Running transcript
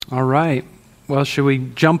All right. Well, should we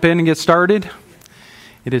jump in and get started?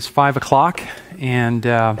 It is 5 o'clock, and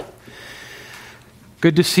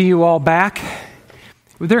good to see you all back.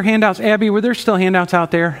 Were there handouts? Abby, were there still handouts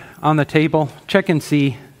out there on the table? Check and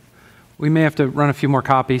see. We may have to run a few more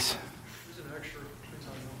copies. There's an extra.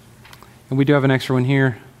 And we do have an extra one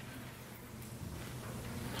here.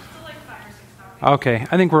 Like 5 or 6 copies. Okay,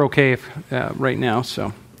 I think we're okay right now.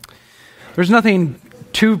 So there's nothing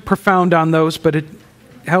too profound on those, but it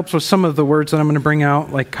helps with some of the words that I'm going to bring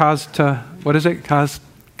out, like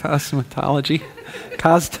cosmetology,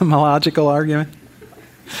 cosmological argument,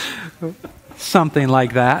 something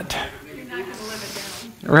like that. You're not going to live it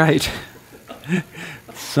down. Right,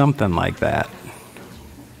 something like that.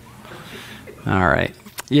 All right,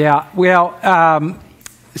 yeah. Well,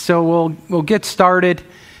 so we'll get started,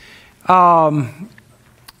 and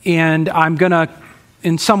I'm going to,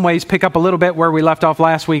 in some ways, pick up a little bit where we left off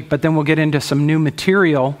last week, but then we'll get into some new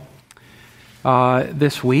material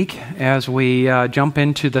this week as we jump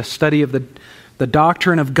into the study of the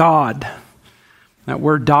doctrine of God. That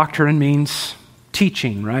word doctrine means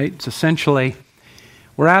teaching, right? It's essentially,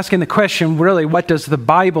 we're asking the question, really, what does the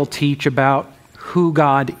Bible teach about who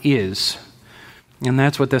God is? And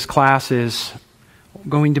that's what this class is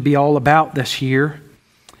going to be all about this year.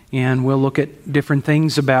 And we'll look at different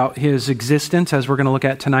things about his existence, as we're going to look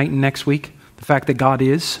at tonight and next week. The fact that God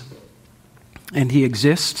is, and he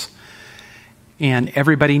exists, and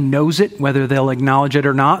everybody knows it, whether they'll acknowledge it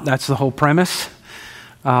or not. That's the whole premise.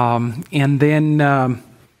 And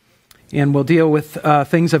we'll deal with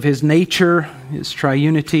things of his nature, his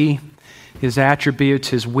triunity, his attributes,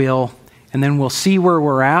 his will. And then we'll see where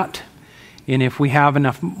we're at. And if we have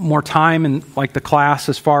enough more time in like the class,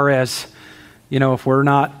 as far as, if we're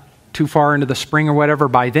not too far into the spring or whatever,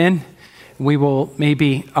 by then we will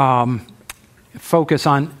maybe focus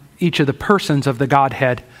on each of the persons of the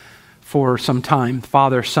Godhead for some time,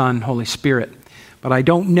 Father, Son, Holy Spirit. But I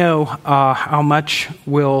don't know how much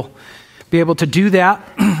we'll be able to do that,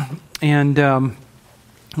 and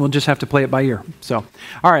we'll just have to play it by ear. So,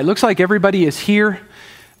 all right, looks like everybody is here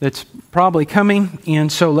that's probably coming, and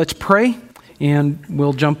so let's pray, and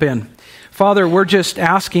we'll jump in. Father, we're just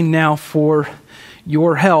asking now for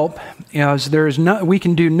your help, as we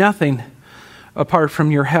can do nothing apart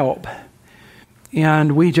from your help.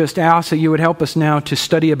 And we just ask that you would help us now to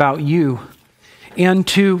study about you and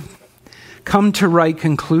to come to right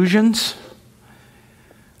conclusions,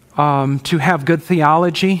 to have good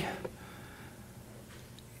theology,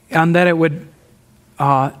 and that it would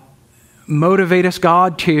motivate us,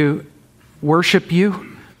 God, to worship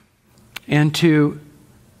you and to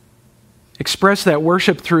express that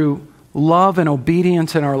worship through love and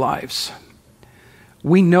obedience in our lives.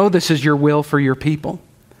 We know this is your will for your people.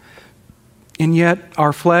 And yet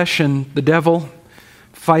our flesh and the devil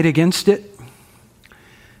fight against it.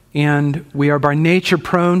 And we are by nature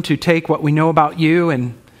prone to take what we know about you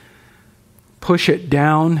and push it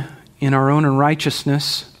down in our own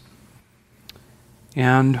unrighteousness.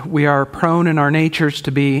 And we are prone in our natures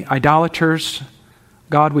to be idolaters.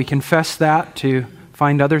 God, we confess that, to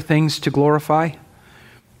find other things to glorify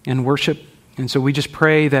and worship. And so we just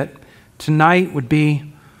pray that tonight would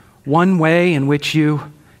be one way in which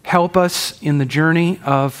you help us in the journey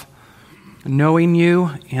of knowing you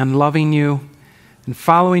and loving you and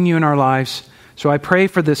following you in our lives. So I pray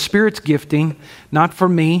for the Spirit's gifting, not for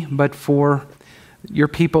me, but for your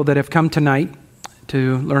people that have come tonight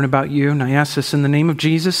to learn about you. And I ask this in the name of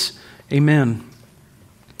Jesus. Amen.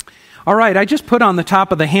 All right, I just put on the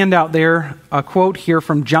top of the handout there a quote here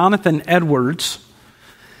from Jonathan Edwards.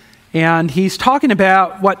 And he's talking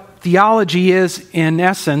about what theology is in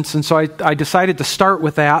essence, and so I decided to start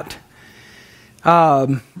with that.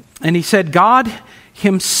 And he said, God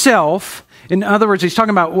himself, in other words, he's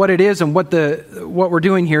talking about what it is and what we're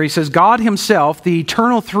doing here. He says, God himself, the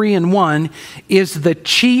eternal three in one, is the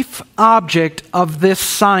chief object of this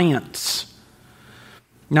science.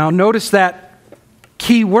 Now notice that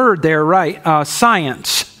key word there, right?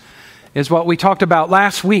 Science is what we talked about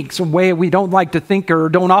last week. It's a way we don't like to think, or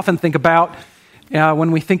don't often think about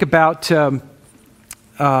when we think about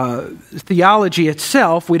theology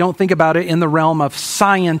itself. We don't think about it in the realm of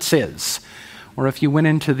sciences. Or if you went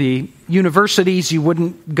into the universities, you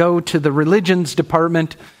wouldn't go to the religions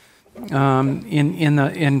department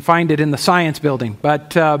and find it in the science building.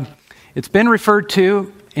 But it's been referred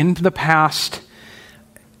to in the past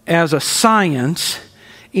as a science.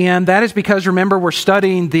 And that is because, remember, we're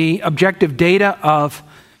studying the objective data of,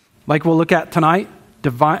 like we'll look at tonight,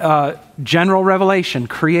 general revelation,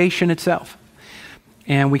 creation itself.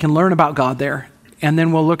 And we can learn about God there. And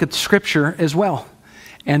then we'll look at Scripture as well.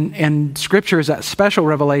 And Scripture is that special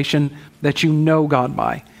revelation that you know God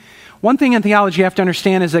by. One thing in theology you have to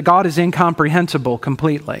understand is that God is incomprehensible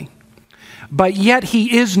completely. But yet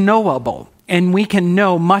He is knowable, and we can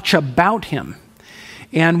know much about Him.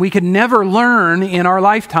 And we could never learn in our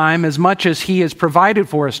lifetime as much as He has provided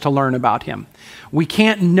for us to learn about Him. We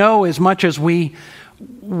can't know as much as we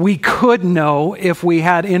could know if we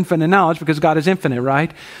had infinite knowledge, because God is infinite,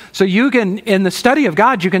 right? So you can, in the study of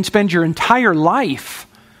God, you can spend your entire life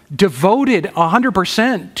devoted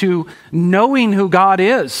 100% to knowing who God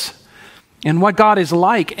is and what God is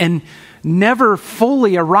like, and never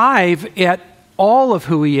fully arrive at all of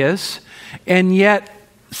who He is, and yet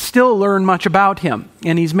still learn much about Him.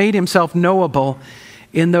 And He's made Himself knowable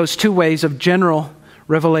in those two ways of general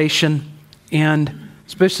revelation and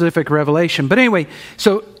specific revelation. But anyway,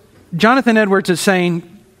 so Jonathan Edwards is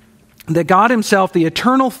saying that God Himself, the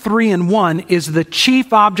eternal three-in-one, is the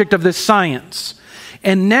chief object of this science.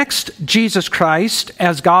 And next, Jesus Christ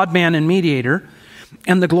as God, man, and mediator,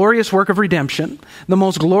 and the glorious work of redemption, the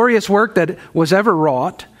most glorious work that was ever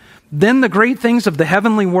wrought, then the great things of the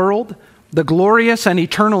heavenly world, the glorious and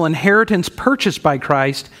eternal inheritance purchased by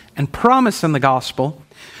Christ and promised in the gospel,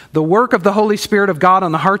 the work of the Holy Spirit of God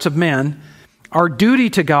on the hearts of men, our duty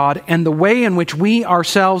to God, and the way in which we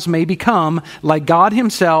ourselves may become like God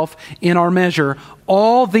Himself in our measure.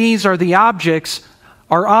 All these are the objects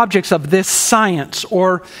of this science,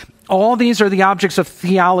 or all these are the objects of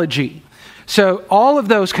theology. So all of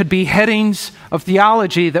those could be headings of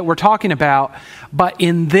theology that we're talking about, but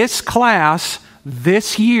in this class,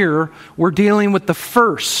 this year, we're dealing with the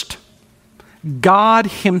first, God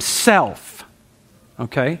Himself.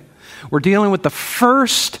 Okay? We're dealing with the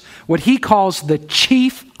first, what he calls the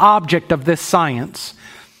chief object of this science,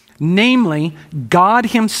 namely God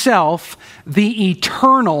Himself, the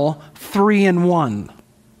eternal three-in-one.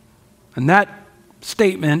 And that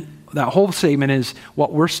statement, that whole statement, is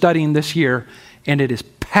what we're studying this year, and it is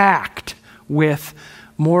packed with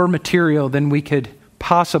more material than we could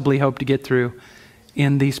possibly hope to get through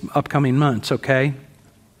in these upcoming months, okay?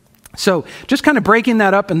 So just kind of breaking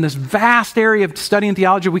that up in this vast area of studying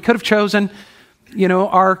theology, we could have chosen,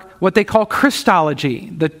 our what they call Christology,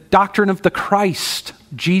 the doctrine of the Christ,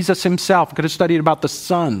 Jesus Himself. We could have studied about the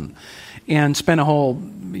Son and spent a whole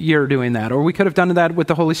year doing that. Or we could have done that with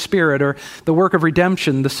the Holy Spirit, or the work of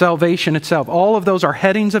redemption, the salvation itself. All of those are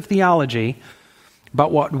headings of theology.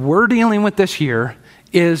 But what we're dealing with this year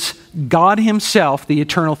is God Himself, the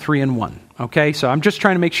eternal three-in-one. Okay, so I'm just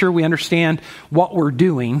trying to make sure we understand what we're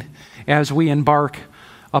doing as we embark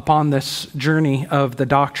upon this journey of the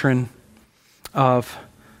doctrine of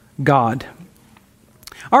God.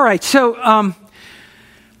 All right, so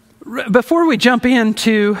before we jump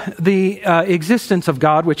into the existence of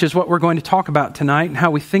God, which is what we're going to talk about tonight, and how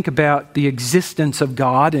we think about the existence of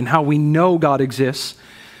God and how we know God exists,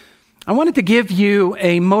 I wanted to give you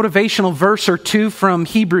a motivational verse or two from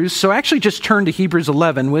Hebrews. So actually just turn to Hebrews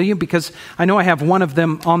 11, will you? Because I know I have one of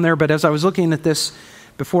them on there, but as I was looking at this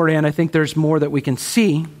beforehand, I think there's more that we can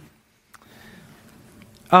see.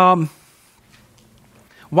 Why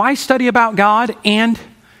study about God, and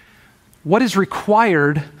what is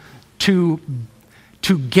required to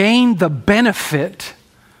gain the benefit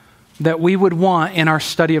that we would want in our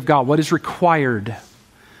study of God? What is required?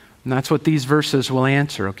 And that's what these verses will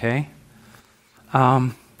answer, okay?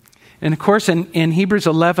 And of course, in Hebrews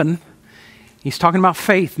 11, he's talking about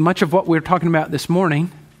faith. Much of what we're talking about this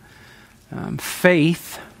morning,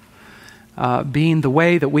 faith being the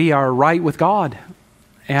way that we are right with God.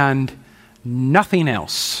 And nothing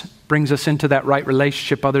else brings us into that right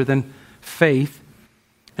relationship other than faith.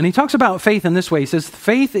 And he talks about faith in this way. He says,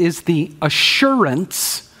 faith is the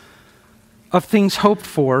assurance of things hoped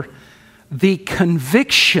for, the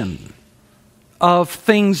conviction of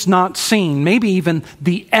things not seen, maybe even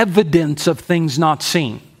the evidence of things not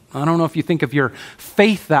seen. I don't know if you think of your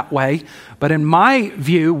faith that way, but in my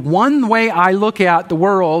view, one way I look at the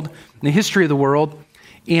world, the history of the world,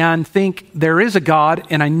 and think there is a God,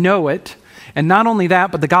 and I know it, and not only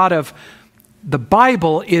that, but the God of the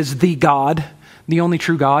Bible is the God, the only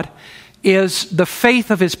true God, is the faith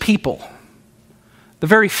of His people. The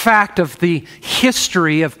very fact of the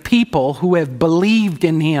history of people who have believed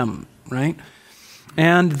in Him, right?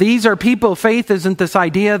 And these are people, faith isn't this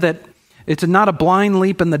idea that it's not a blind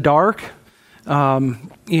leap in the dark.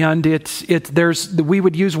 And we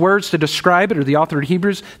would use words to describe it, or the author of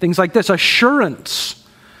Hebrews, things like this: assurance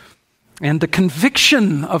and the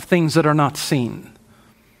conviction of things that are not seen.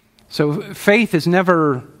 So faith is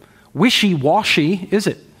never wishy-washy, is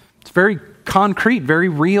it? It's very concrete, very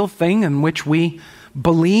real thing in which we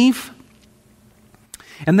believe.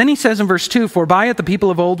 And then he says in verse 2, "For by it the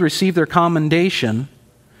people of old received their commendation.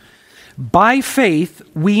 By faith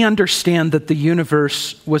we understand that the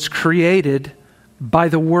universe was created by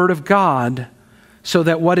the word of God, so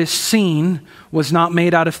that what is seen was not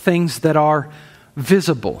made out of things that are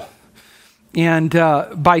visible." And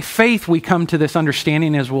by faith we come to this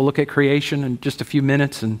understanding, as we'll look at creation in just a few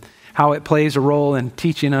minutes and how it plays a role in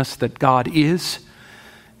teaching us that God is.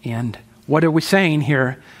 And what are we saying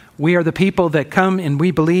here? We are the people that come and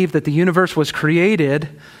we believe that the universe was created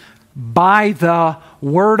by the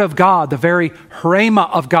Word of God, the very rhema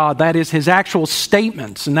of God. That is His actual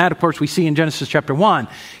statements. And that, of course, we see in Genesis chapter 1.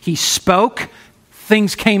 He spoke,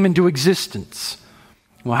 things came into existence.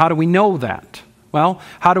 Well, how do we know that? Well,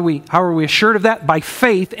 how are we assured of that? By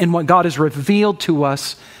faith in what God has revealed to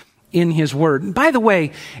us in His Word. And by the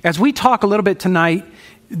way, as we talk a little bit tonight,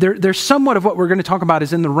 there's somewhat of what we're going to talk about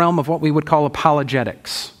is in the realm of what we would call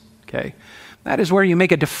apologetics. Okay, that is where you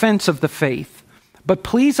make a defense of the faith. But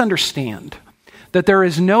please understand that there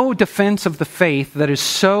is no defense of the faith that is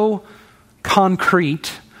so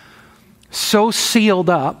concrete, so sealed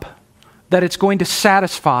up, that it's going to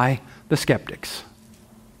satisfy the skeptics.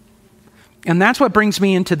 And that's what brings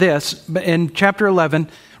me into this. In chapter 11,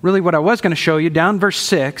 really what I was going to show you, down verse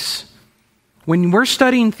 6, when we're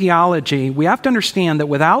studying theology, we have to understand that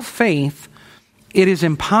without faith, it is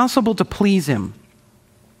impossible to please Him.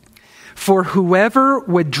 For whoever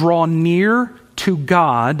would draw near to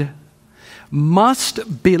God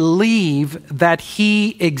must believe that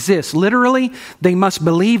He exists. Literally, they must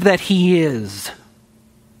believe that He is.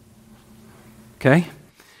 Okay?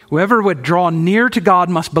 Whoever would draw near to God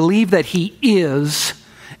must believe that He is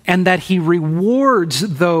and that He rewards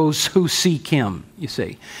those who seek Him, you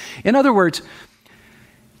see. In other words,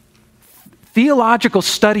 theological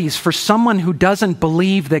studies for someone who doesn't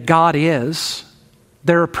believe that God is,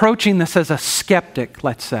 they're approaching this as a skeptic,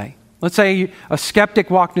 let's say. Let's say a skeptic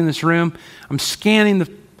walked in this room. I'm scanning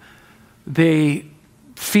the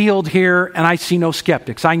field here, and I see no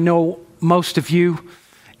skeptics. I know most of you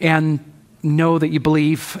and know that you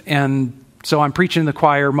believe, and so I'm preaching to the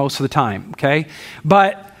choir most of the time, okay?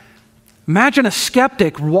 But imagine a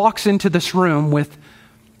skeptic walks into this room with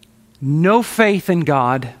no faith in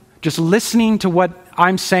God, just listening to what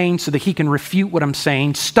I'm saying so that he can refute what I'm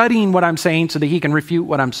saying, studying what I'm saying so that he can refute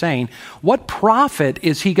what I'm saying. What profit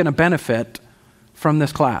is he going to benefit from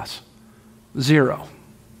this class? Zero.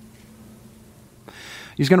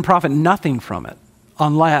 He's going to profit nothing from it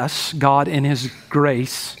unless God in His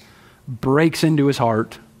grace breaks into his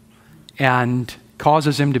heart and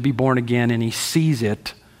causes him to be born again, and he sees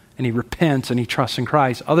it and he repents and he trusts in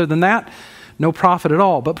Christ. Other than that, no profit at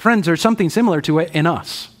all. But friends, there's something similar to it in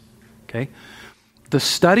us. Okay? The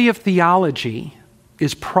study of theology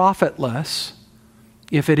is profitless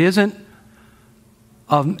if it isn't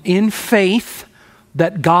in faith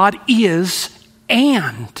that God is,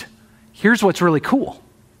 and here's what's really cool,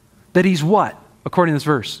 that He's what, according to this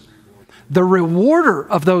verse? The rewarder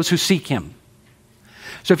of those who seek Him.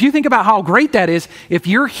 So if you think about how great that is, if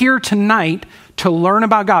you're here tonight to learn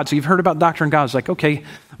about God, so you've heard about doctrine of God, it's like, okay,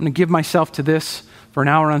 I'm going to give myself to this for an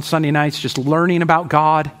hour on Sunday nights, just learning about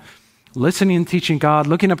God, listening and teaching God,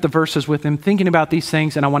 looking up the verses with Him, thinking about these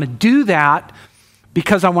things, and I want to do that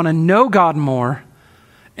because I want to know God more,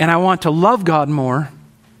 and I want to love God more,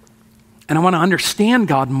 and I want to understand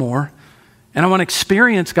God more, and I want to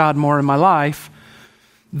experience God more in my life,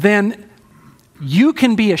 then you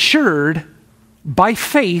can be assured by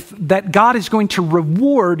faith that God is going to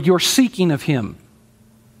reward your seeking of Him.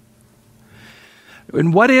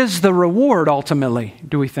 And what is the reward ultimately,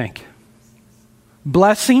 do we think?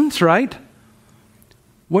 Blessings, right?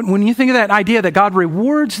 When you think of that idea that God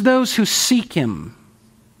rewards those who seek Him,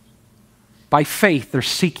 by faith they're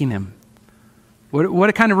seeking Him.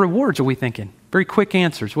 What kind of rewards are we thinking? Very quick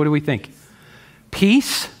answers. What do we think?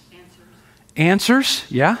 Peace? Answers,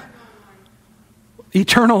 yeah.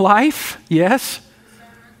 Eternal life, yes.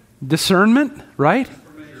 Discernment, right?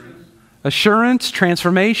 Assurance,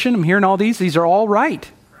 transformation. I'm hearing all these. These are all right.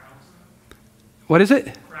 What is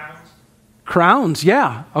it? Crowns,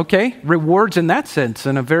 yeah. Okay. Rewards in that sense,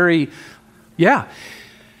 in a very, yeah.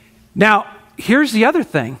 Now, here's the other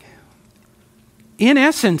thing. In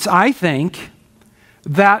essence, I think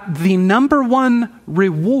that the number one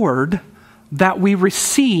reward that we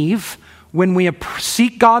receive when we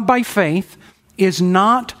seek God by faith is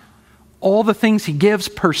not all the things He gives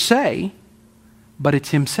per se, but it's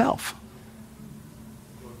Himself.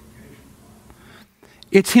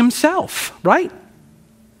 It's Himself, right?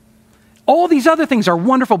 All these other things are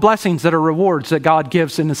wonderful blessings that are rewards that God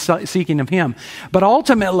gives in the seeking of Him. But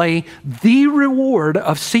ultimately, the reward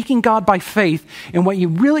of seeking God by faith, and what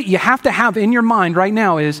you have to have in your mind right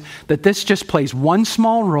now is that this just plays one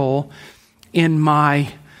small role in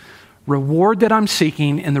my reward that I'm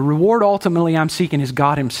seeking, and the reward ultimately I'm seeking is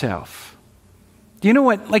God Himself. Do you know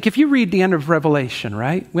what? Like if you read the end of Revelation,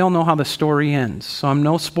 right? We all know how the story ends, so I'm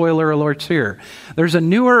no spoiler alerts here. There's a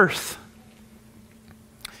new earth.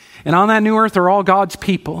 And on that new earth are all God's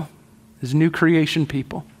people, His new creation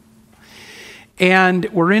people. And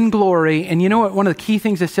we're in glory. And you know what? One of the key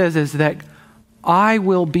things it says is that I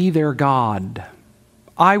will be their God.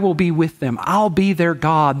 I will be with them. I'll be their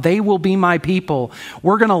God. They will be my people.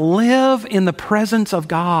 We're going to live in the presence of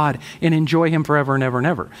God and enjoy Him forever and ever and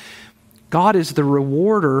ever. God is the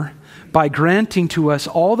rewarder by granting to us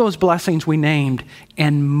all those blessings we named,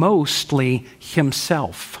 and mostly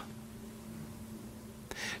Himself.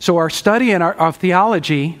 So our study and our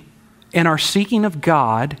theology and our seeking of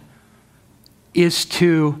God is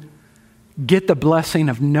to get the blessing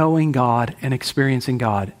of knowing God and experiencing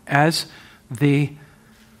God. As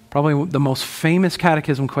probably the most famous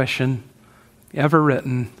catechism question ever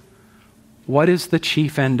written, what is the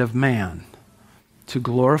chief end of man? To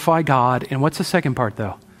glorify God. And what's the second part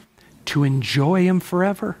though? To enjoy Him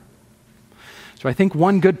forever. So I think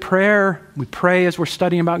one good prayer we pray as we're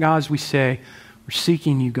studying about God is we say, we're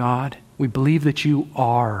seeking You, God. We believe that You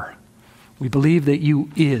are. We believe that You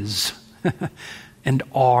is and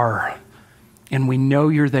are. And we know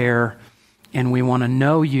You're there. And we want to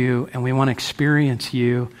know You. And we want to experience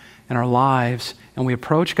You in our lives. And we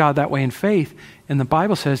approach God that way in faith. And the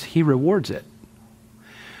Bible says He rewards it.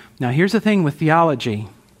 Now here's the thing with theology.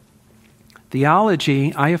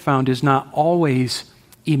 Theology, I have found, is not always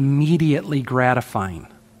immediately gratifying.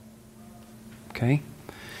 Okay?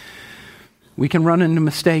 We can run into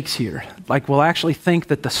mistakes here. Like we'll actually think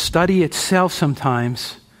that the study itself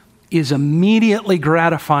sometimes is immediately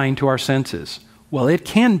gratifying to our senses. Well, it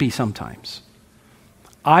can be sometimes.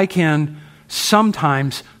 I can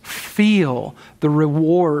sometimes feel the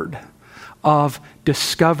reward of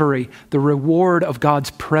discovery, the reward of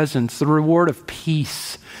God's presence, the reward of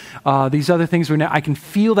peace. These other things, I can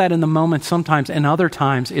feel that in the moment sometimes, and other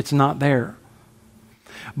times it's not there.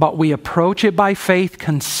 But we approach it by faith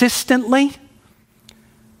consistently,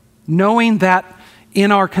 knowing that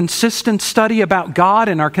in our consistent study about God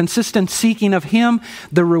and our consistent seeking of Him,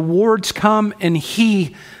 the rewards come and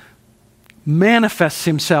He manifests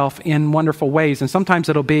Himself in wonderful ways. And sometimes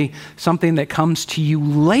it'll be something that comes to you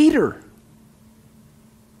later.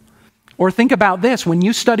 Or think about this, when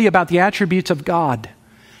you study about the attributes of God,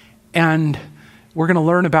 and we're going to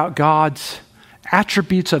learn about God's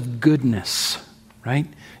attributes of goodness, right?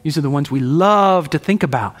 These are the ones we love to think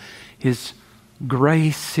about. His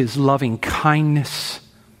grace, His loving kindness,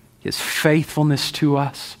 His faithfulness to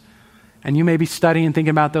us. And you may be studying and thinking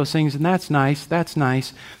about those things, and that's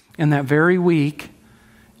nice. And that very week,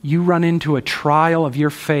 you run into a trial of your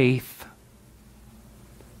faith,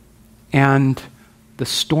 and the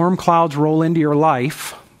storm clouds roll into your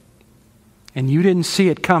life, and you didn't see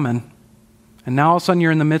it coming, and now all of a sudden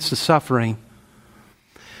you're in the midst of suffering.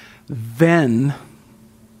 Then,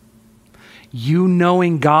 you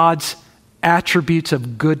knowing God's attributes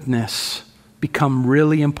of goodness become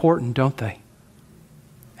really important, don't they?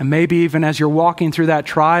 And maybe even as you're walking through that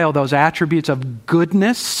trial, those attributes of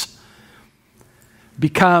goodness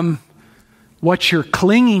become what you're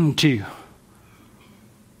clinging to.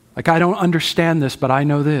 Like, I don't understand this, but I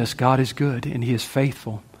know this. God is good, and He is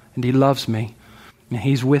faithful, and He loves me, and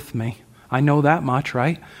He's with me. I know that much,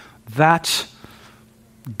 right? That's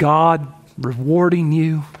God rewarding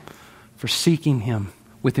you for seeking Him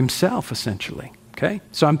with Himself, essentially. Okay?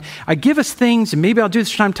 So I give us things, and maybe I'll do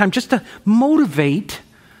this from time to time, just to motivate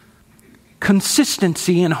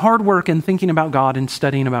consistency and hard work in thinking about God and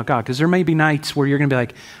studying about God. Because there may be nights where you're going to be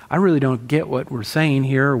like, I really don't get what we're saying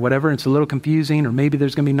here, or whatever. It's a little confusing. Or maybe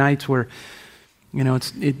there's going to be nights where,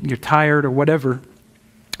 you're tired or whatever.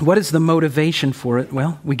 What is the motivation for it?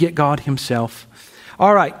 Well, we get God Himself.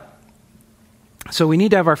 All right. So we need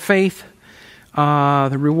to have our faith.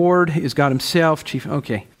 The reward is God Himself.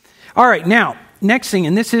 Okay. All right. Now, next thing,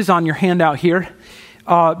 and this is on your handout here.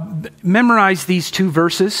 Memorize these two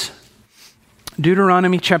verses.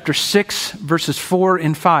 Deuteronomy chapter 6, verses 4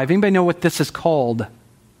 and 5. Anybody know what this is called?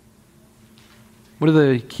 What do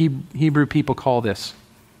the Hebrew people call this?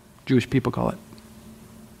 Jewish people call it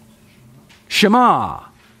Shema,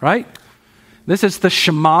 right? This is the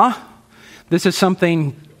Shema. This is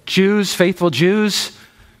something Jews, faithful Jews,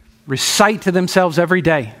 recite to themselves every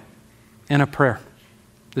day in a prayer.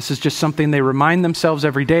 This is just something they remind themselves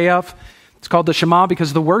every day of. It's called the Shema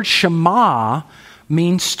because the word Shema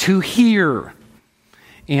means to hear.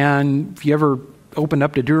 And if you ever opened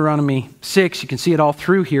up to Deuteronomy 6, you can see it all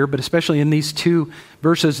through here, but especially in these two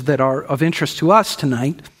verses that are of interest to us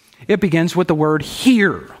tonight, it begins with the word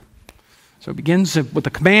hear. So it begins with the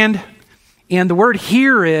command, and the word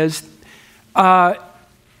hear is,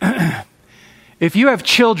 if you have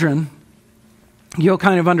children, you'll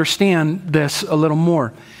kind of understand this a little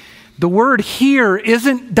more. The word hear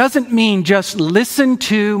doesn't mean just listen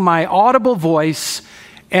to my audible voice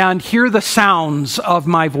and hear the sounds of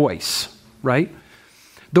my voice, right?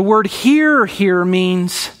 The word hear here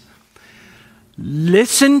means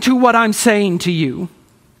listen to what I'm saying to you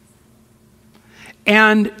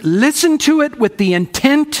and listen to it with the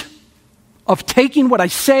intent of taking what I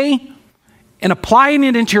say and applying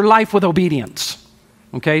it into your life with obedience.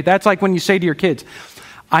 Okay? That's like when you say to your kids,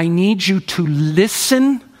 I need you to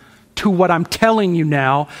listen to what I'm telling you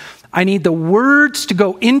now. I need the words to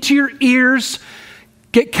go into your ears,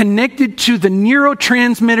 get connected to the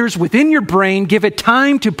neurotransmitters within your brain, give it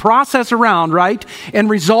time to process around, right? And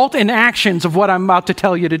result in actions of what I'm about to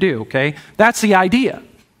tell you to do, okay? That's the idea.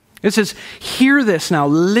 It says, hear this now,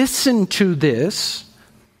 listen to this.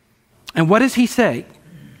 And what does he say?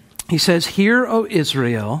 He says, hear, O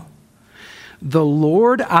Israel, the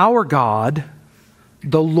Lord our God,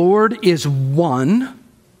 the Lord is one.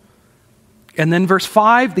 And then verse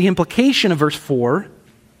 5, the implication of verse 4,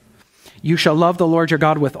 you shall love the Lord your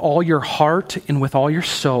God with all your heart and with all your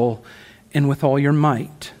soul and with all your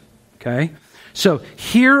might. Okay? So,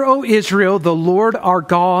 hear, O Israel, the Lord our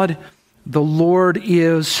God, the Lord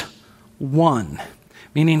is one.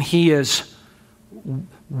 Meaning he is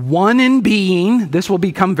one in being. This will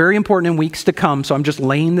become very important in weeks to come, so I'm just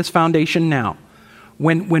laying this foundation now.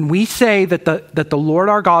 When we say that the Lord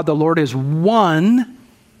our God, the Lord is one,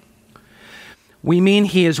 we mean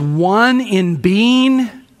he is one in being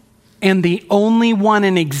and the only one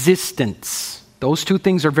in existence. Those two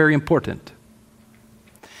things are very important.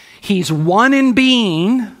 He's one in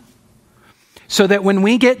being, so that when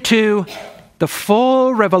we get to the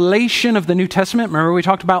full revelation of the New Testament, remember we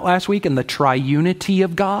talked about last week in the triunity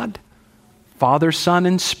of God, Father, Son,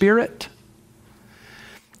 and Spirit.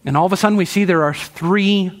 And all of a sudden we see there are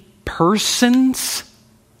three persons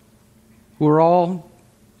who are all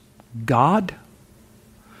God,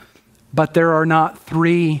 but there are not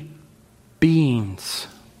three beings.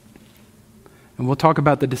 And we'll talk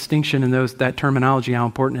about the distinction in that terminology, how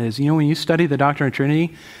important it is. You know, when you study the doctrine of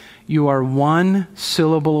Trinity, you are one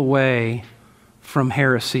syllable away from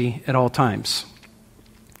heresy at all times.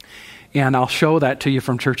 And I'll show that to you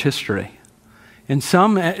from church history. In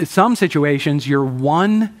some situations, you're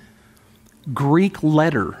one Greek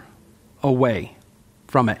letter away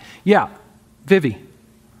from it. Yeah, Vivi.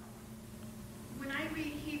 When I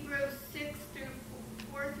read Hebrews 6 through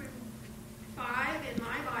 4 through 5 in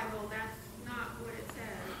my Bible, that's not what it says.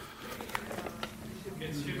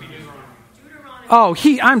 It should be Deuteronomy. Oh,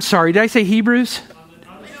 I'm sorry. Did I say Hebrews?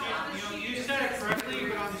 You said it correctly,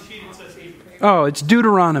 but on the sheet it says Hebrews. Oh, it's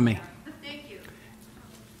Deuteronomy. Thank you.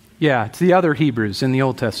 Yeah, it's the other Hebrews in the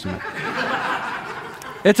Old Testament.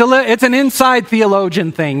 It's an inside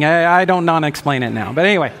theologian thing. I don't non-explain it now. But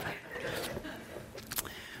anyway,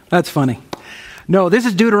 that's funny. No, this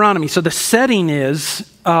is Deuteronomy. So the setting is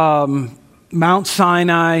Mount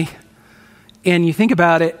Sinai. And you think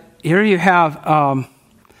about it, here you have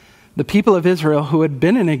the people of Israel who had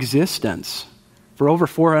been in existence for over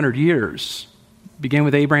 400 years. Began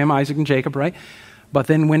with Abraham, Isaac, and Jacob, right? But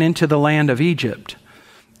then went into the land of Egypt.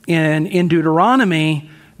 And in Deuteronomy,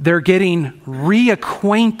 they're getting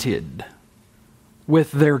reacquainted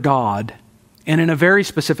with their God, and in a very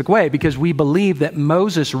specific way, because we believe that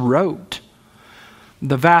Moses wrote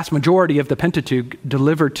the vast majority of the Pentateuch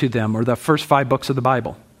delivered to them, or the first 5 books of the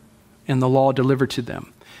Bible, and the law delivered to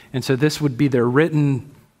them. And so this would be their written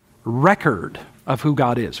record of who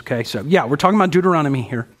God is. Okay, so yeah, we're talking about Deuteronomy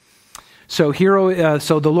here. So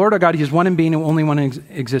so the Lord our God, he is one in being and only one in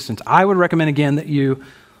existence. I would recommend again that you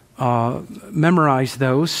memorize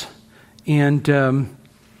those and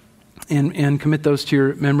commit those to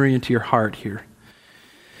your memory and to your heart here.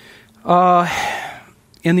 And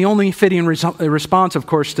the only fitting response, of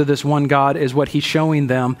course, to this one God is what he's showing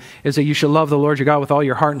them, is that you shall love the Lord your God with all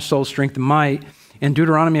your heart and soul, strength, and might. And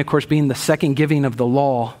Deuteronomy, of course, being the second giving of the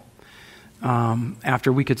law,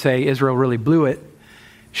 after we could say Israel really blew it,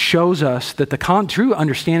 shows us that the true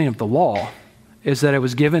understanding of the law is that it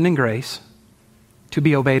was given in grace to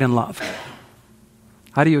be obeyed in love.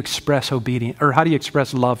 How do you express obedience, or how do you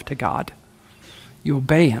express love to God? You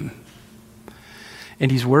obey him. And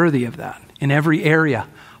he's worthy of that in every area.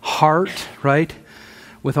 Heart, right?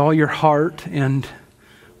 with all your heart and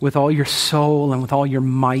with all your soul and with all your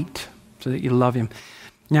might, so that you love him.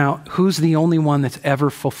 Now, who's the only one that's ever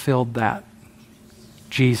fulfilled that?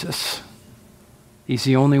 Jesus. He's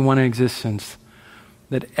the only one in existence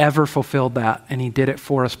that ever fulfilled that, and he did it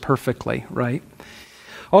for us perfectly, right?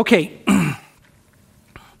 Okay.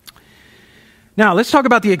 Now, let's talk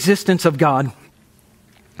about the existence of God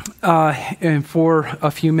and for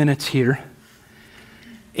a few minutes here.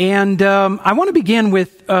 And I want to begin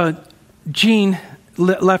with Gene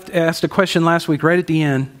asked a question last week right at the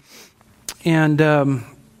end. And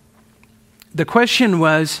the question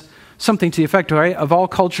was something to the effect, right? Of all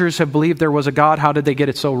cultures have believed there was a God, how did they get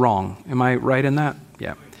it so wrong? Am I right in that?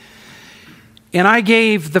 Yeah. And I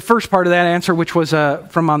gave the first part of that answer, which was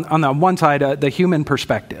from on the one side, the human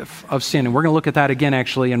perspective of sin. And we're going to look at that again,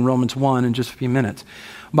 actually, in Romans 1 in just a few minutes.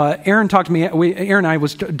 But Aaron talked to me, Aaron and I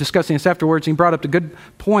was discussing this afterwards, and he brought up the good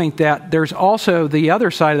point that there's also the other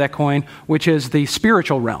side of that coin, which is the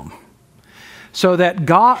spiritual realm. So that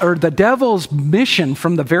God, or the devil's mission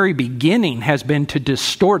from the very beginning has been to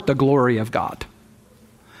distort the glory of God.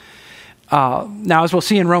 Now, as we'll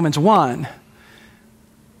see in Romans 1,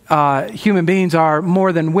 human beings are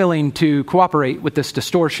more than willing to cooperate with this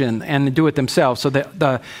distortion and do it themselves. So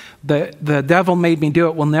the devil made me do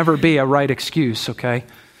it will never be a right excuse, okay?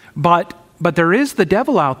 But there is the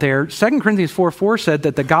devil out there. 2 Corinthians 4:4 said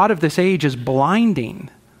that the God of this age is blinding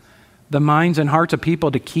the minds and hearts of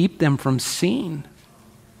people to keep them from seeing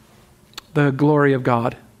the glory of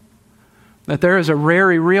God. That there is a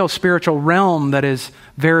very real spiritual realm that is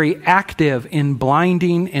very active in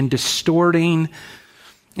blinding and distorting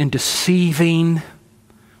and deceiving,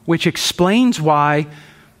 which explains why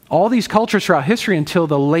all these cultures throughout history until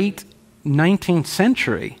the late 19th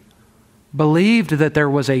century believed that there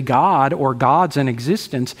was a God or gods in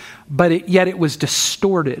existence, but yet it was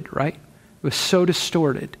distorted, right? It was so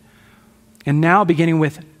distorted. And now beginning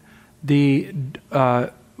with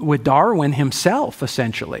Darwin himself,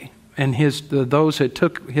 essentially, and those that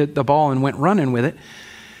hit the ball and went running with it,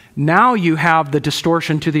 now you have the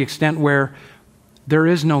distortion to the extent where there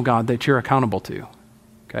is no God that you're accountable to.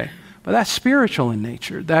 Okay? But that's spiritual in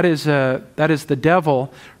nature. That is the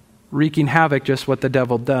devil wreaking havoc, just what the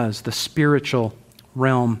devil does, the spiritual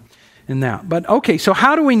realm in that. But okay, so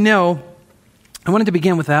how do we know? I wanted to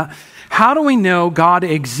begin with that. How do we know God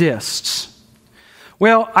exists?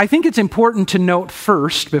 Well, I think it's important to note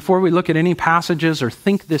first, before we look at any passages or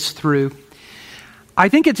think this through, I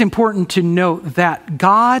think it's important to note that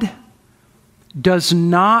God does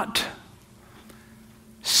not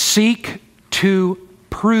seek to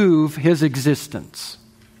prove his existence.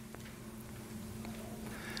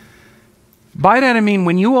 By that I mean,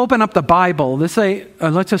 when you open up the Bible, let's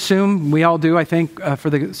assume, we all do, I think, for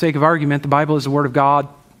the sake of argument, the Bible is the Word of God,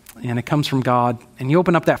 and it comes from God, and you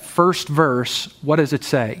open up that first verse, what does it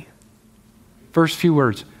say? First few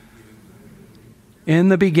words. In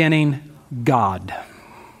the beginning, God.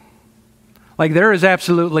 Like there is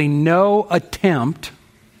absolutely no attempt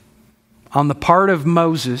on the part of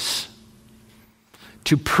Moses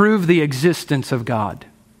to prove the existence of God.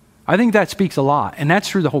 I think that speaks a lot, and that's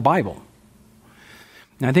through the whole Bible.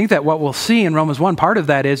 And I think that what we'll see in Romans 1, part of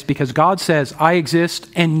that is because God says, I exist,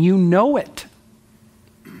 and you know it.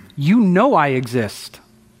 You know I exist.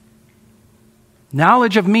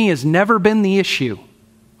 Knowledge of me has never been the issue.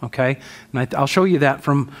 Okay? And I'll show you that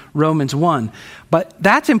from Romans 1. But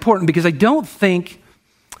that's important because I don't think,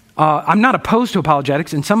 I'm not opposed to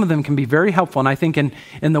apologetics, and some of them can be very helpful. And I think in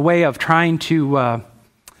the way of trying to,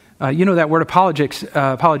 that word apologetics,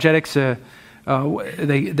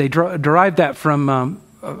 they derived that from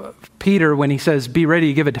Peter when he says, be ready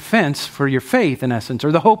to give a defense for your faith, in essence,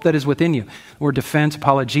 or the hope that is within you. Or defense,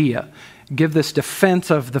 apologia. Give this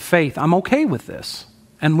defense of the faith. I'm okay with this.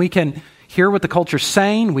 And we can hear what the culture's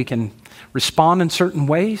saying. We can respond in certain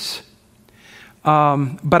ways.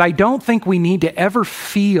 But I don't think we need to ever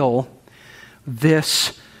feel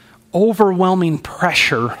this overwhelming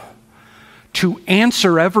pressure to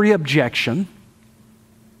answer every objection,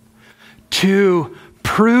 to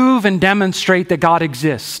prove and demonstrate that God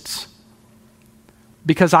exists.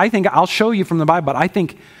 Because I think, I'll show you from the Bible, but I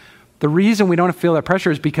think the reason we don't feel that pressure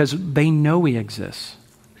is because they know he exists.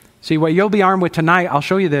 See, what you'll be armed with tonight, I'll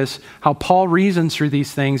show you this, how Paul reasons through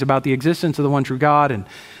these things about the existence of the one true God and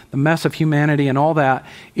the mess of humanity and all that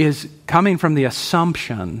is coming from the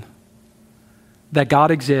assumption that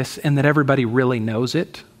God exists and that everybody really knows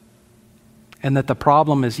it. And that the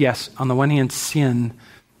problem is, yes, on the one hand, sin,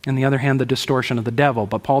 and the other hand, the distortion of the devil.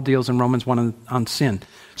 But Paul deals in Romans 1 on sin.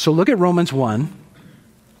 So look at Romans 1.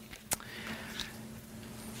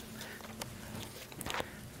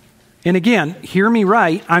 And again, hear me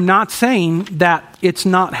right, I'm not saying that it's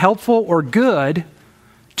not helpful or good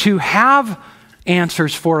to have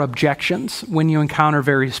answers for objections when you encounter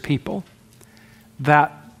various people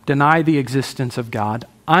that deny the existence of God.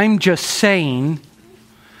 I'm just saying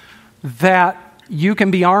that you can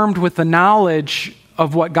be armed with the knowledge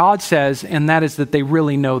of what God says, and that is that they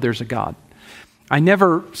really know there's a God. I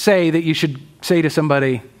never say that you should say to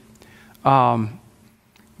somebody,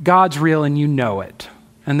 God's real and you know it.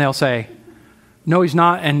 And they'll say, no, he's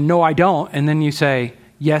not, and no, I don't. And then you say,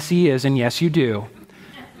 yes, he is, and yes, you do.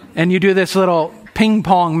 And you do this little ping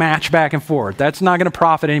pong match back and forth. That's not going to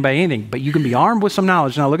profit anybody anything, but you can be armed with some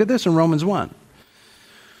knowledge. Now look at this in Romans 1.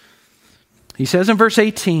 He says in verse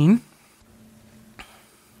 18,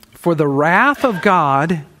 for the wrath of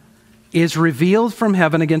God is revealed from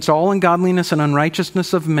heaven against all ungodliness and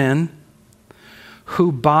unrighteousness of men,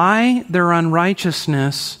 who by their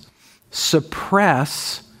unrighteousness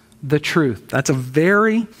suppress the truth. That's a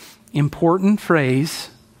very important phrase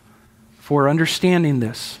for understanding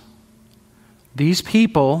this. These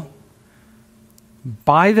people,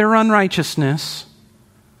 by their unrighteousness,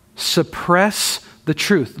 suppress the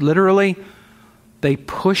truth. Literally, they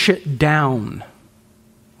push it down,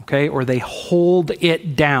 okay, or they hold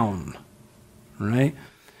it down, right?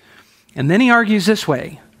 And then he argues this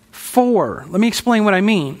way. Let me explain what I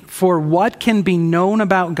mean. For what can be known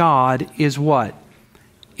about God is what?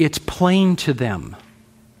 It's plain to them.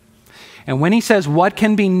 And when he says what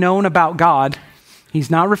can be known about God, he's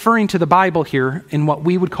not referring to the Bible here in what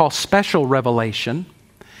we would call special revelation.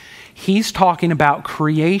 He's talking about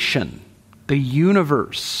creation, the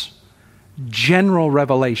universe, general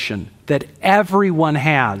revelation that everyone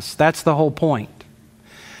has. That's the whole point.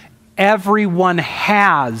 Everyone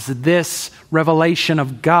has this revelation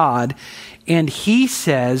of God, and he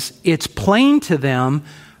says it's plain to them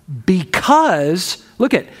because,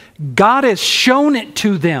 look at, God has shown it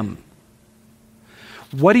to them.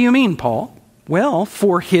 What do you mean, Paul? Well,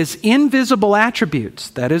 for his invisible attributes,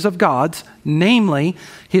 that is of God's, namely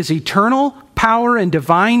his eternal power and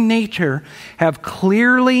divine nature, have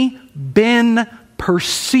clearly been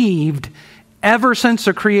perceived ever since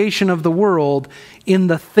the creation of the world in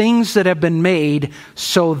the things that have been made,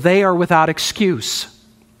 so they are without excuse.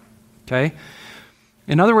 Okay?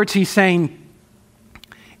 In other words, he's saying,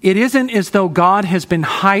 it isn't as though God has been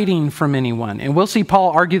hiding from anyone. And we'll see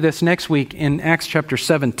Paul argue this next week in Acts chapter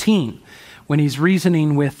 17, when he's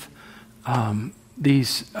reasoning with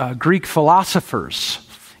these Greek philosophers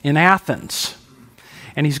in Athens.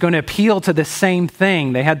 And he's going to appeal to the same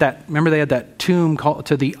thing. They had that tomb called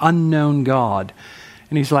to the unknown God.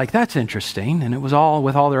 And he's like, that's interesting. And it was all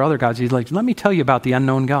with all their other gods. He's like, let me tell you about the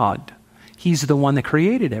unknown God. He's the one that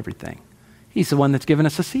created everything. He's the one that's given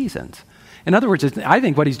us the seasons. In other words, I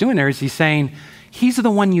think what he's doing there is he's saying, he's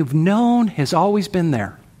the one you've known has always been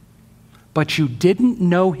there. But you didn't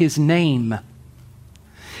know his name.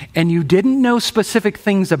 And you didn't know specific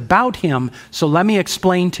things about him, so let me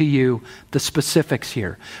explain to you the specifics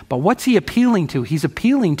here. But what's he appealing to? He's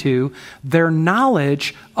appealing to their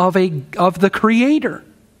knowledge of the Creator.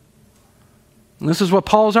 And this is what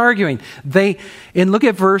Paul's arguing. Look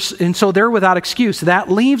at verse, and so they're without excuse. That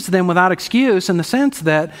leaves them without excuse in the sense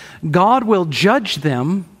that God will judge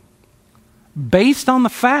them based on the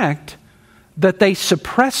fact that they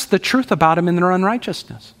suppress the truth about him in their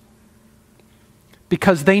unrighteousness.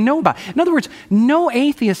 Because they know about it. In other words, no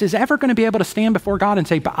atheist is ever going to be able to stand before God and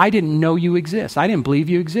say, but I didn't know you exist. I didn't believe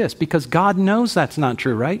you exist. Because God knows that's not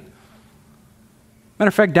true, right? Matter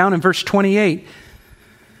of fact, down in verse 28,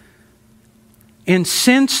 and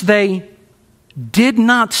since they did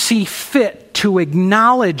not see fit to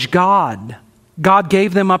acknowledge God, God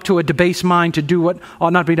gave them up to a debased mind to do what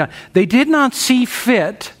ought not to be done. They did not see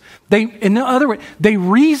fit. In other words, they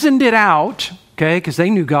reasoned it out, okay, because they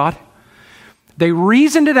knew God. They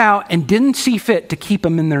reasoned it out and didn't see fit to keep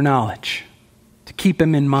him in their knowledge, to keep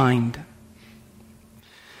him in mind.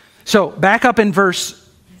 So back up in verse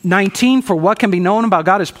 19, for what can be known about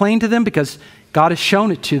God is plain to them because God has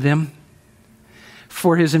shown it to them.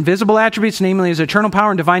 For his invisible attributes, namely his eternal power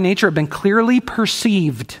and divine nature, have been clearly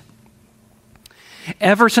perceived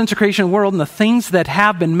ever since the creation of the world and the things that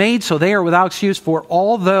have been made, so they are without excuse. For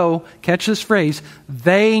although, catch this phrase,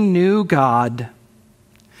 they knew God,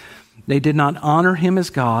 they did not honor him as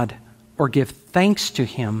God or give thanks to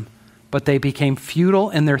him, but they became futile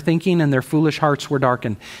in their thinking and their foolish hearts were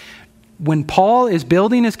darkened. When Paul is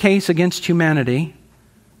building his case against humanity,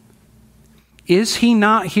 is he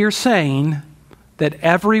not here saying that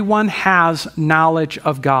everyone has knowledge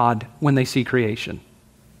of God when they see creation?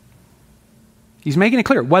 He's making it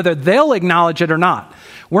clear, whether they'll acknowledge it or not.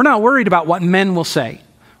 We're not worried about what men will say.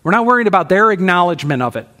 We're not worried about their acknowledgement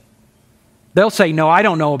of it. They'll say, no, I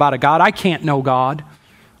don't know about a God. I can't know God.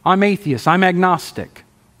 I'm atheist. I'm agnostic,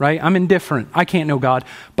 right? I'm indifferent. I can't know God.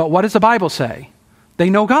 But what does the Bible say? They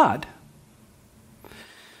know God.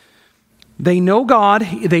 They know God,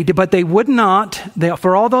 but they would not,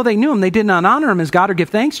 for although they knew him, they did not honor him as God or give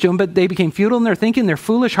thanks to him, but they became futile in their thinking. Their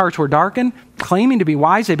foolish hearts were darkened. Claiming to be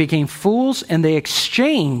wise, they became fools, and they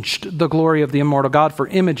exchanged the glory of the immortal God for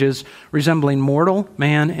images resembling mortal,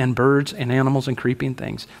 man, and birds, and animals, and creeping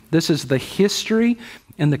things. This is the history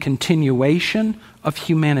and the continuation of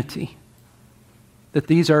humanity. That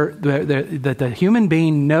that the human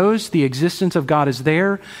being knows the existence of God is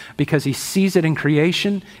there because he sees it in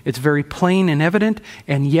creation. It's very plain and evident,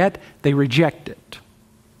 and yet they reject it.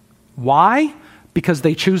 Why? Because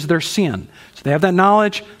they choose their sin. So they have that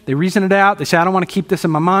knowledge, they reason it out, they say, I don't want to keep this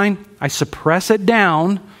in my mind. I suppress it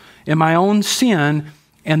down in my own sin,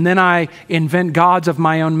 and then I invent gods of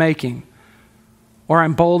my own making. Or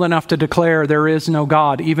I'm bold enough to declare there is no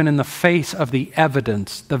God, even in the face of the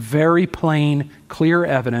evidence, the very plain, clear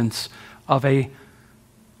evidence of a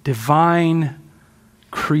divine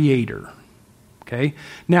creator. Okay?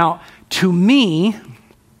 Now, to me,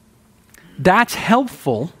 that's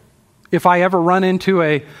helpful if I ever run into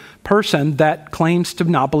a person that claims to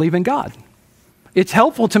not believe in God. It's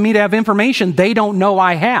helpful to me to have information they don't know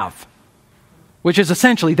I have. Which is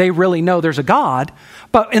essentially they really know there's a God,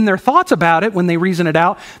 but in their thoughts about it, when they reason it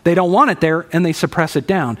out, they don't want it there and they suppress it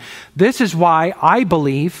down. This is why I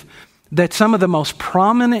believe that some of the most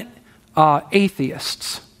prominent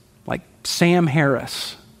atheists, like Sam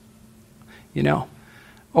Harris,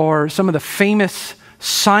 or some of the famous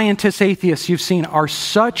scientist atheists you've seen are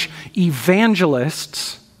such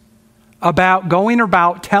evangelists about going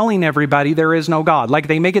about telling everybody there is no God. Like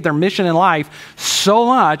they make it their mission in life so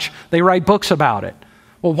much, they write books about it.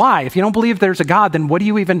 Well, why? If you don't believe there's a God, then what do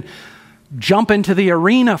you even jump into the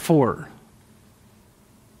arena for?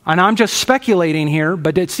 And I'm just speculating here,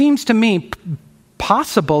 but it seems to me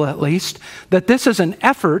possible, at least, that this is an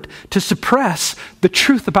effort to suppress the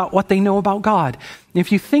truth about what they know about God.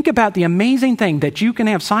 If you think about the amazing thing that you can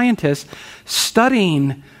have scientists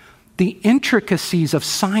studying the intricacies of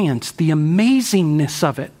science, the amazingness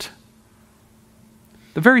of it.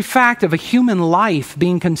 The very fact of a human life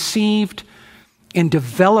being conceived and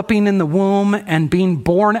developing in the womb and being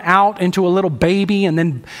born out into a little baby and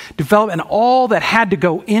then develop, and all that had to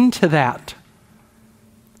go into that.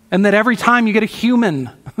 And that every time you get a human,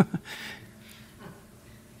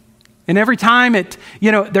 and every time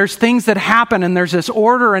there's things that happen and there's this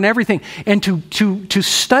order and everything. And to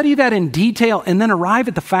study that in detail and then arrive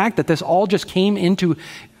at the fact that this all just came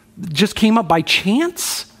up by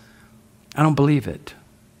chance, I don't believe it.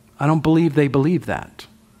 I don't believe they believe that.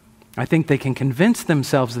 I think they can convince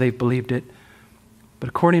themselves they've believed it. But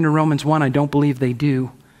according to Romans 1, I don't believe they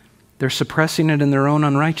do. They're suppressing it in their own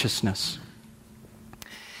unrighteousness.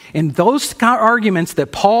 And those arguments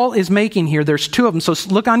that Paul is making here, there's two of them. So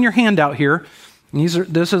look on your handout here. These are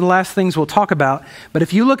the last things we'll talk about. But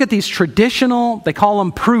if you look at these traditional, they call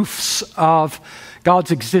them proofs of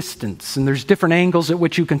God's existence. And there's different angles at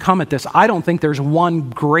which you can come at this. I don't think there's one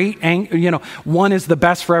great angle, one is the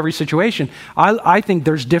best for every situation. I think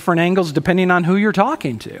there's different angles depending on who you're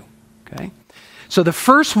talking to. Okay? So the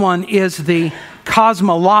first one is the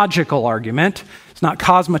cosmological argument. It's not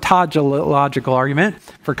cosmetological argument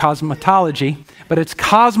for cosmetology, but it's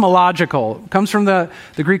cosmological. It comes from the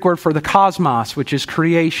Greek word for the cosmos, which is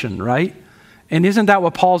creation, right? And isn't that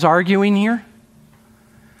what Paul's arguing here?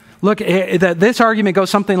 Look, this argument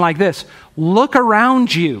goes something like this. Look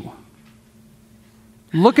around you.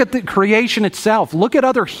 Look at the creation itself. Look at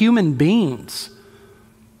other human beings.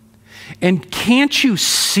 And can't you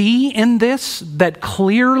see in this that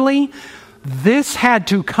clearly this had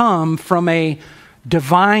to come from a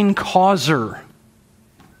divine causer,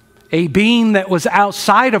 a being that was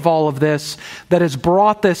outside of all of this that has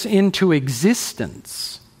brought this into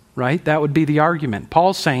existence, right? That would be the argument.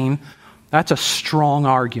 Paul's saying that's a strong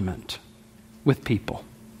argument with people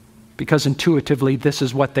because intuitively this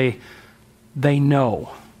is what they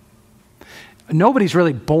know. Nobody's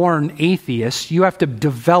really born atheist. You have to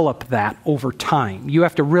develop that over time. You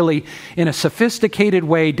have to really, in a sophisticated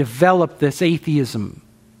way, develop this atheism.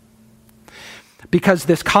 Because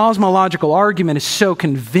this cosmological argument is so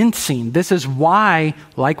convincing. This is why,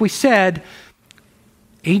 like we said,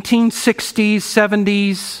 1860s,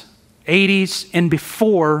 70s, 80s, and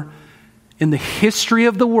before, in the history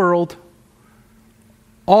of the world,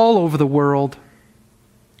 all over the world,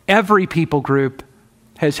 every people group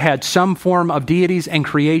has had some form of deities and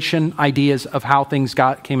creation ideas of how things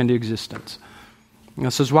came into existence.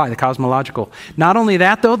 This is why, the cosmological. Not only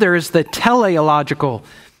that, though, there is the teleological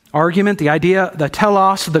argument, the idea, the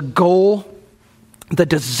telos, the goal, the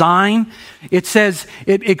design. It says,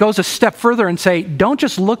 it goes a step further and say, don't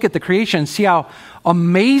just look at the creation and see how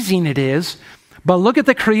amazing it is, but look at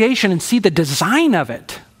the creation and see the design of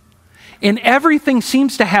it. And everything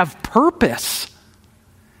seems to have purpose.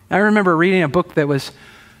 I remember reading a book this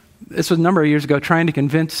was a number of years ago, trying to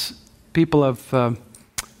convince people of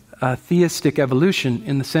theistic evolution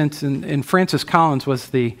in the sense, and Francis Collins was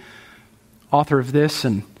the author of this,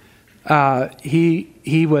 and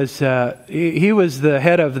he was the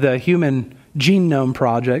head of the Human Genome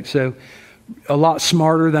Project, so a lot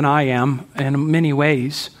smarter than I am in many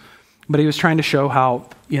ways. But he was trying to show how,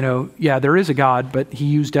 there is a God, but he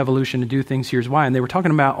used evolution to do things. Here's why. And they were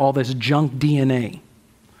talking about all this junk DNA.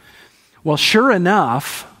 Well, sure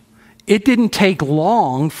enough, it didn't take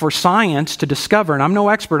long for science to discover, and I'm no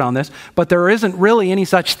expert on this, but there isn't really any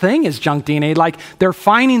such thing as junk DNA. Like, they're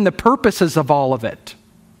finding the purposes of all of it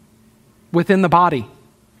within the body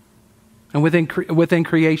and within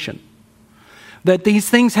creation. That these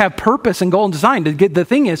things have purpose and goal and design. The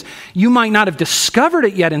thing is, you might not have discovered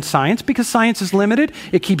it yet in science because science is limited.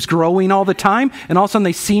 It keeps growing all the time. And all of a sudden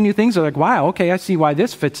they see new things. They're like, wow, okay, I see why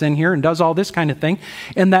this fits in here and does all this kind of thing.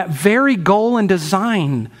 And that very goal and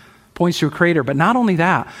design points to a creator. But not only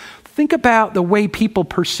that, think about the way people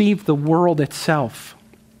perceive the world itself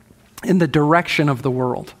and the direction of the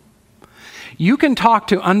world. You can talk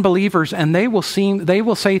to unbelievers and they will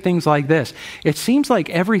say things like this. It seems like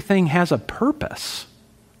everything has a purpose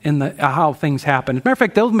in how things happen. As a matter of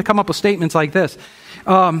fact, they'll come up with statements like this.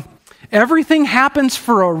 Everything happens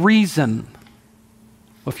for a reason.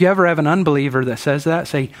 Well, if you ever have an unbeliever that says that,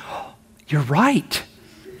 say, oh, you're right.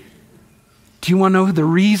 Do you want to know who the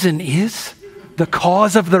reason is? The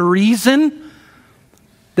cause of the reason?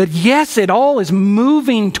 That yes, it all is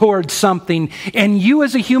moving towards something, and you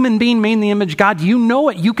as a human being made in the image of God, you know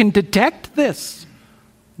it. You can detect this,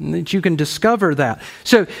 and that you can discover that.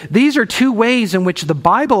 So these are two ways in which the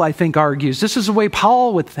Bible, I think, argues. This is the way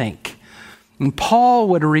Paul would think, and Paul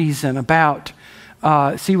would reason about,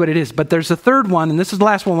 see what it is. But there's a third one, and this is the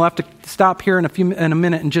last one. We'll have to stop here in a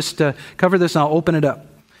minute and just cover this, and I'll open it up.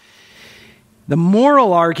 The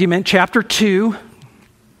moral argument, chapter 2,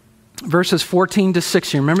 verses 14 to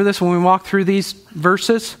 16. Remember this when we walk through these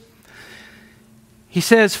verses? He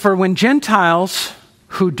says, for when Gentiles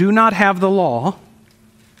who do not have the law,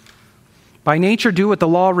 by nature do what the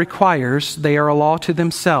law requires, they are a law to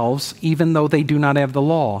themselves, even though they do not have the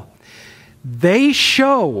law. They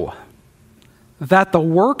show that the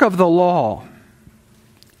work of the law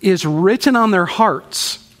is written on their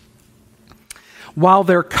hearts, while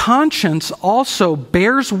their conscience also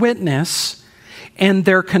bears witness, and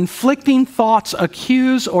their conflicting thoughts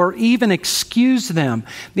accuse or even excuse them.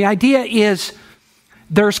 The idea is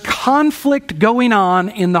there's conflict going on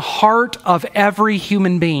in the heart of every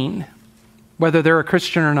human being, whether they're a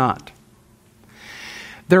Christian or not.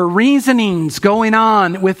 Their reasonings going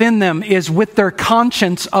on within them is with their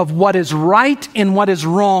conscience of what is right and what is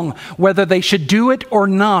wrong, whether they should do it or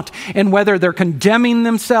not, and whether they're condemning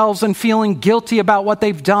themselves and feeling guilty about what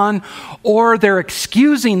they've done, or they're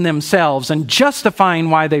excusing themselves and justifying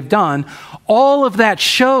why they've done. All of that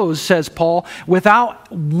shows, says Paul,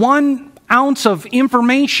 without 1 ounce of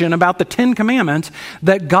information about the 10 Commandments,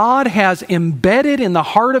 that God has embedded in the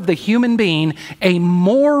heart of the human being a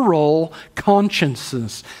moral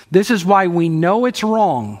conscience. This is why we know it's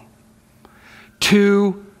wrong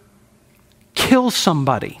to kill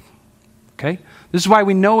somebody. Okay? This is why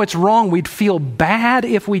we know it's wrong. We'd feel bad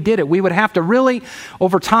if we did it. We would have to really,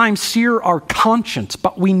 over time, sear our conscience.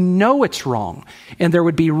 But we know it's wrong. And there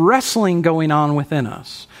would be wrestling going on within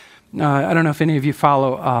us. I don't know if any of you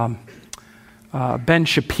follow Ben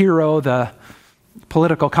Shapiro, the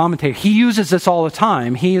political commentator. He uses this all the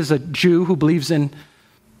time. He is a Jew who believes in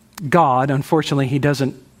God. Unfortunately, he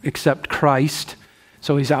doesn't accept Christ,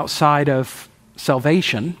 so he's outside of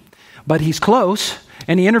salvation. But he's close.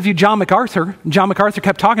 And he interviewed John MacArthur. John MacArthur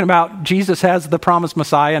kept talking about Jesus has the promised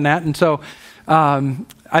Messiah and that. And so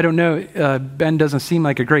I don't know. Ben doesn't seem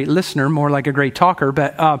like a great listener, more like a great talker.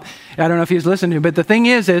 But I don't know if he's listening to. But the thing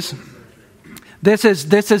is this is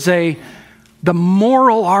the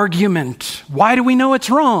moral argument. Why do we know it's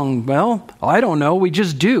wrong? Well, I don't know. We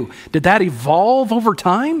just do. Did that evolve over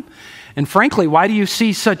time? And frankly, why do you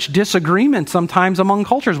see such disagreement sometimes among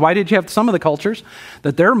cultures? Why did you have some of the cultures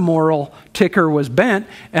that their moral ticker was bent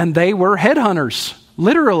and they were headhunters,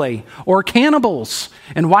 literally, or cannibals?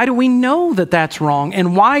 And why do we know that that's wrong?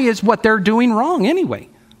 And why is what they're doing wrong anyway?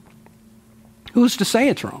 Who's to say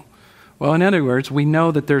it's wrong? Well, in other words, we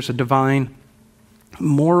know that there's a divine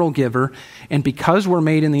moral giver. And because we're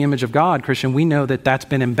made in the image of God, Christian, we know that that's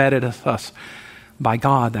been embedded in us by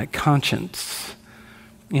God, that conscience,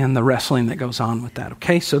 and the wrestling that goes on with that.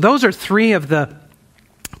 Okay, so those are three of the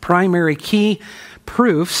primary key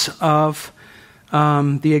proofs of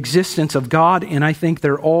the existence of God, and I think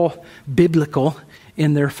they're all biblical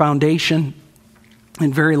in their foundation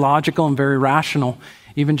and very logical and very rational,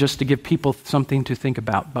 even just to give people something to think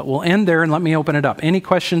about. But we'll end there and let me open it up. Any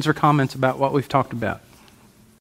questions or comments about what we've talked about?